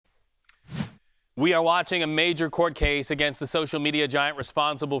We are watching a major court case against the social media giant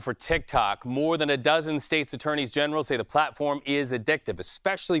responsible for TikTok. More than a dozen states' attorneys general say the platform is addictive,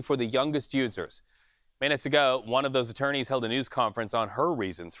 especially for the youngest users. Minutes ago, one of those attorneys held a news conference on her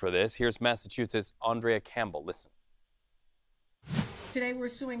reasons for this. Here's Massachusetts' Andrea Campbell. Listen. Today we're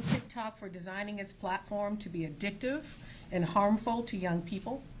suing TikTok for designing its platform to be addictive and harmful to young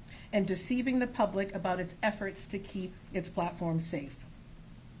people and deceiving the public about its efforts to keep its platform safe.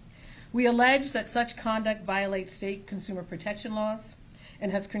 We allege that such conduct violates state consumer protection laws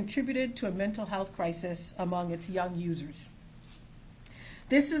and has contributed to a mental health crisis among its young users.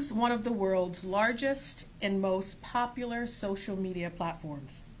 This is one of the world's largest and most popular social media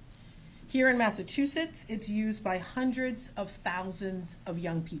platforms. Here in Massachusetts, it's used by hundreds of thousands of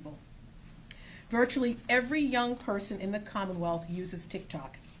young people. Virtually every young person in the Commonwealth uses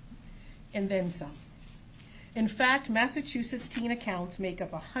TikTok, and then some. In fact, Massachusetts teen accounts make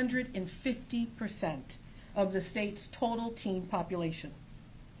up 150% of the state's total teen population.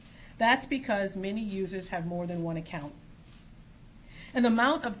 That's because many users have more than one account. And the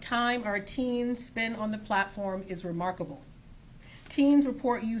amount of time our teens spend on the platform is remarkable. Teens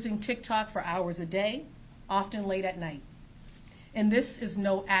report using TikTok for hours a day, often late at night. And this is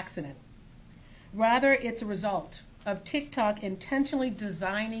no accident. Rather, it's a result of TikTok intentionally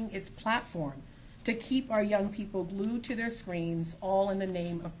designing its platform to keep our young people glued to their screens, all in the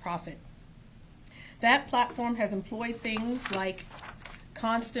name of profit. That platform has employed things like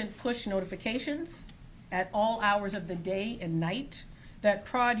constant push notifications at all hours of the day and night that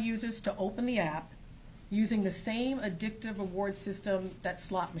prod users to open the app using the same addictive reward system that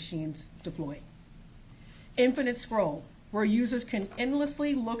slot machines deploy. Infinite scroll, where users can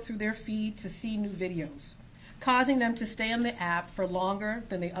endlessly look through their feed to see new videos, causing them to stay on the app for longer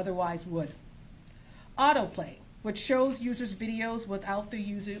than they otherwise would. Autoplay, which shows users videos without the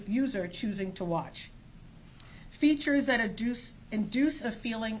user choosing to watch. Features that induce a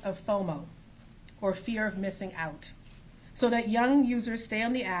feeling of FOMO, or fear of missing out, so that young users stay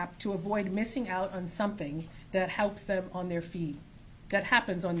on the app to avoid missing out on something that helps them on their feed, that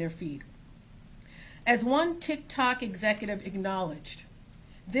happens on their feed. As one TikTok executive acknowledged,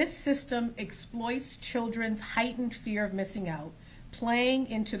 this system exploits children's heightened fear of missing out, playing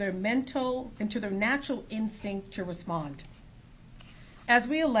into their natural instinct to respond. As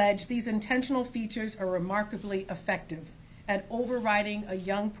we allege, these intentional features are remarkably effective at overriding a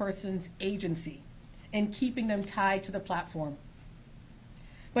young person's agency and keeping them tied to the platform.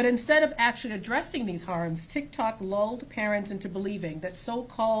 But instead of actually addressing these harms, TikTok lulled parents into believing that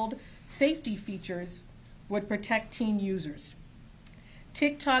so-called safety features would protect teen users.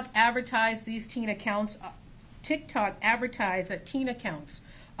 TikTok advertised that teen accounts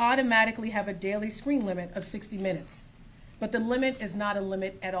automatically have a daily screen limit of 60 minutes, but the limit is not a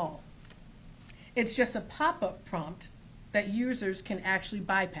limit at all. It's just a pop-up prompt that users can actually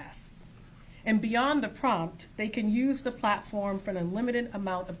bypass. And beyond the prompt, they can use the platform for an unlimited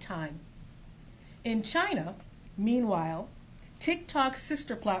amount of time. In China, meanwhile, TikTok's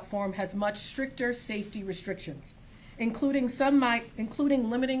sister platform has much stricter safety restrictions, including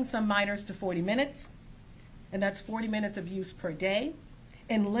limiting some minors to 40 minutes, and that's 40 minutes of use per day,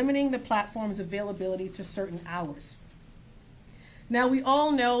 and limiting the platform's availability to certain hours. Now, we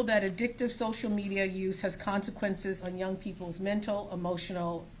all know that addictive social media use has consequences on young people's mental,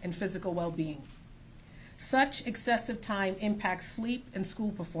 emotional, and physical well-being. Such excessive time impacts sleep and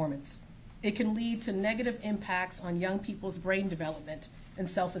school performance. It can lead to negative impacts on young people's brain development and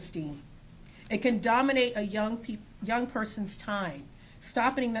self-esteem. It can dominate a young person's time,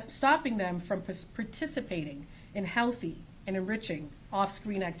 stopping them from participating in healthy and enriching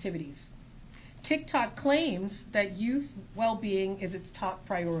off-screen activities. TikTok claims that youth well-being is its top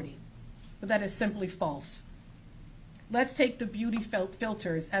priority, but that is simply false. Let's take the beauty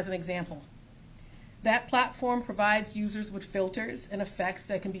filters as an example. That platform provides users with filters and effects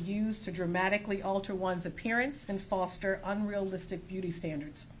that can be used to dramatically alter one's appearance and foster unrealistic beauty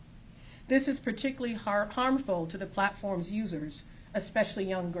standards. This is particularly harmful to the platform's users, especially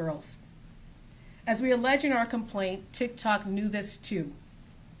young girls. As we allege in our complaint, TikTok knew this too.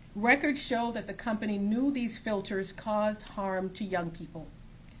 Records show that the company knew these filters caused harm to young people,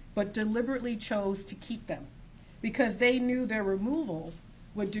 but deliberately chose to keep them because they knew their removal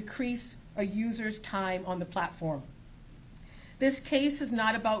would decrease a user's time on the platform. This case is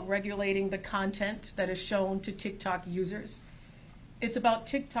not about regulating the content that is shown to TikTok users. It's about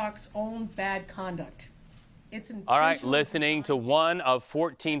TikTok's own bad conduct. All right, listening to one of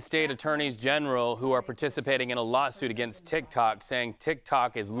 14 state attorneys general who are participating in a lawsuit against TikTok, saying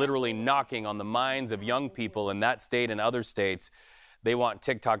TikTok is literally knocking on the minds of young people in that state and other states. They want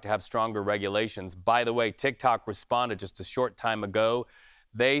TikTok to have stronger regulations. By the way, TikTok responded just a short time ago.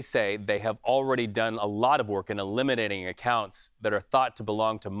 They say they have already done a lot of work in eliminating accounts that are thought to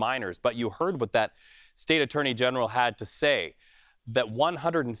belong to minors. But you heard what that state attorney general had to say, that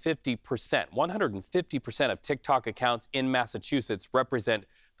 150% of TikTok accounts in Massachusetts represent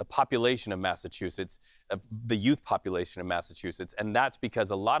the population of Massachusetts, of the youth population of Massachusetts. And that's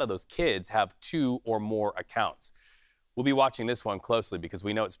because a lot of those kids have 2 or more accounts. We'll be watching this one closely because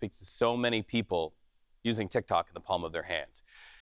we know it speaks to so many people using TikTok in the palm of their hands.